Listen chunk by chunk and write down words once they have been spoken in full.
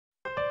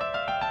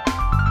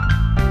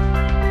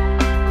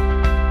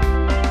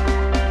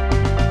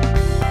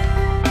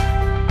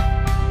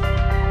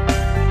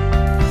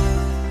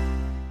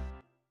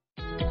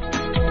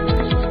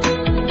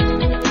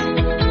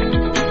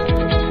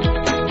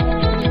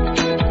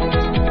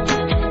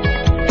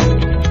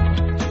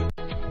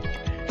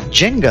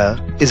Jenga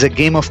is a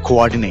game of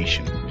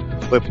coordination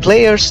where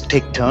players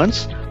take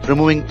turns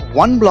removing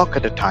one block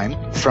at a time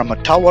from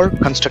a tower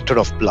constructed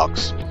of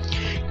blocks.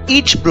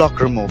 Each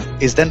block removed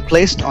is then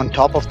placed on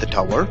top of the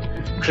tower,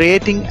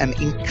 creating an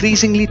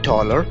increasingly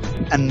taller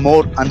and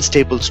more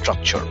unstable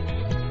structure.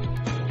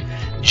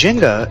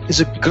 Jenga is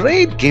a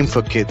great game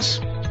for kids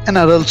and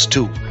adults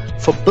too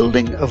for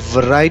building a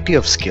variety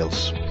of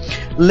skills.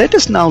 Let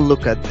us now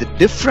look at the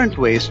different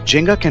ways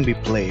Jenga can be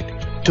played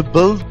to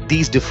build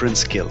these different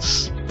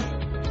skills.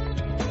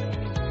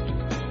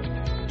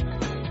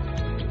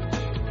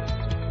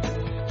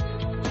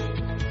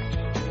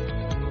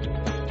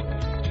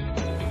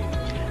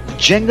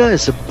 Jenga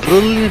is a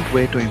brilliant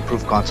way to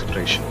improve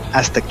concentration,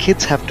 as the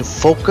kids have to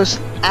focus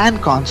and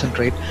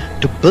concentrate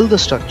to build the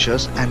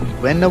structures and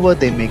whenever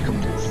they make a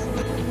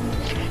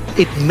move.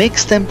 It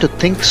makes them to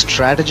think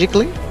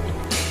strategically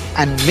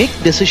and make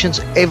decisions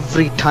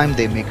every time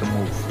they make a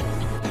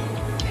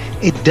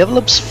move. It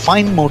develops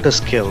fine motor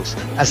skills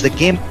as the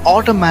game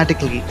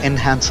automatically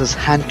enhances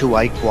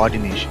hand-to-eye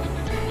coordination.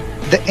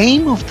 The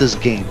aim of this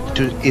game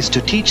is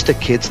to teach the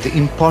kids the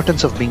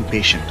importance of being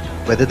patient,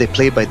 whether they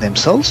play by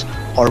themselves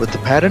or with a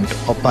parent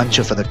or bunch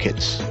of other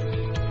kids.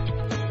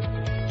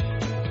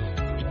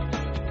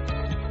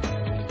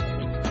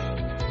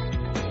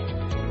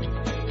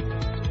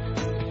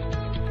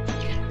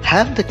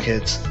 Have the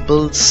kids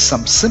build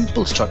some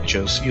simple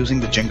structures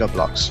using the Jenga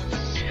blocks.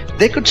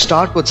 They could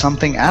start with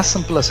something as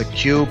simple as a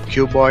cube,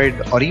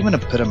 cuboid, or even a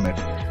pyramid,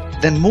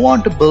 then move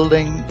on to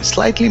building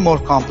slightly more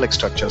complex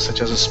structures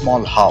such as a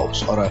small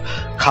house or a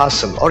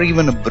castle or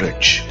even a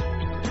bridge.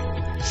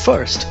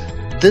 First,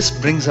 this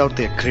brings out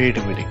their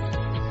creativity.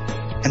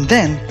 And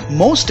then,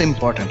 most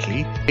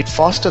importantly, it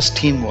fosters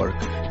teamwork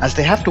as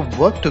they have to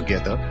work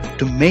together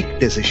to make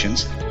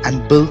decisions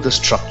and build the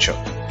structure.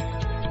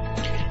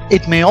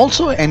 It may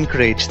also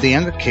encourage the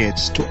younger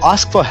kids to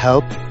ask for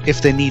help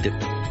if they need it.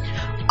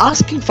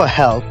 Asking for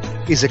help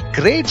is a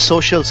great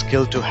social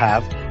skill to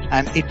have,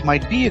 and it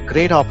might be a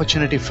great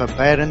opportunity for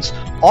parents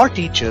or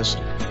teachers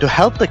to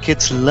help the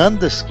kids learn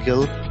this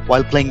skill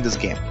while playing this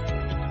game.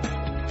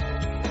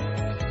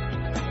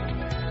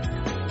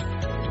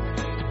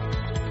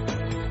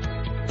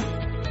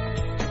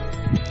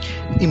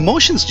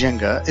 Emotions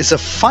Jenga is a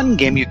fun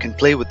game you can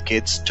play with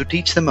kids to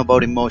teach them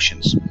about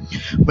emotions.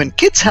 When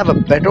kids have a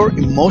better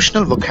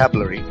emotional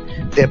vocabulary,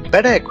 they're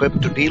better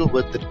equipped to deal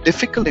with the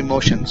difficult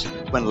emotions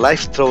when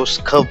life throws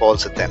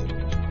curveballs at them.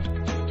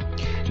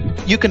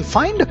 You can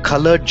find a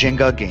colored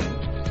Jenga game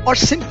or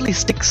simply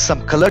stick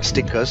some colored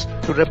stickers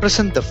to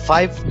represent the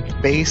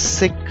 5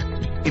 basic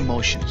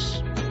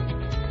emotions.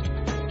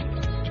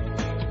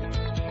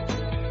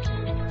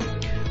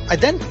 I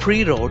then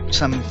pre-wrote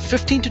some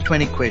 15 to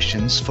 20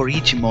 questions for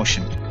each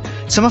emotion.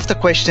 Some of the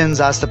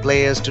questions ask the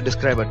players to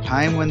describe a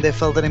time when they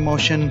felt that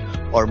emotion,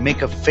 or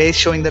make a face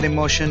showing that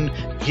emotion,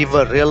 give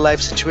a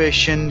real-life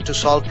situation to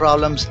solve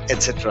problems,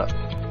 etc.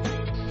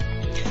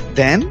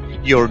 Then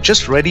you're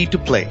just ready to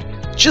play.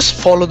 Just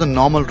follow the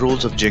normal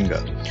rules of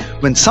Jenga.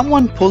 When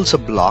someone pulls a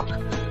block,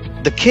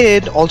 the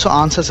kid also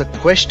answers a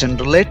question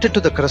related to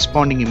the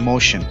corresponding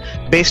emotion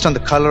based on the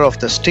color of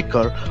the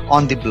sticker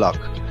on the block.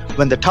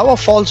 When the tower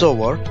falls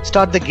over,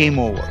 start the game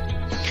over.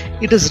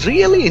 It is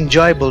really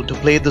enjoyable to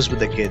play this with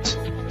the kids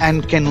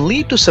and can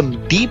lead to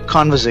some deep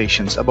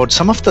conversations about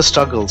some of the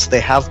struggles they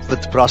have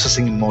with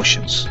processing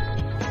emotions.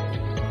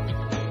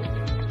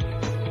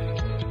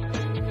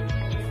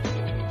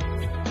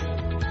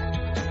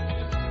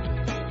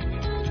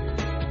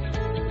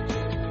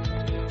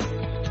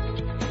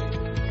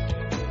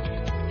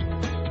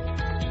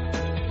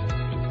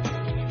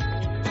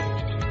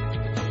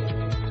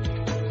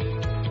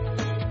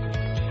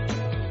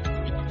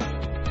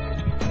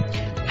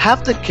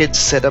 Have the kids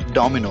set up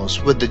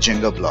dominoes with the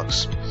Jenga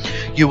blocks.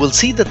 You will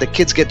see that the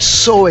kids get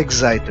so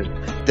excited.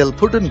 They'll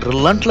put in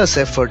relentless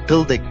effort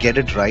till they get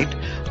it right.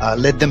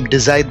 Let them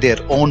decide their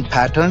own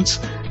patterns.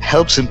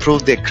 Helps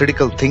improve their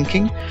critical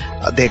thinking,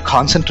 their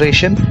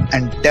concentration,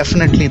 and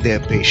definitely their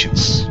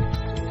patience.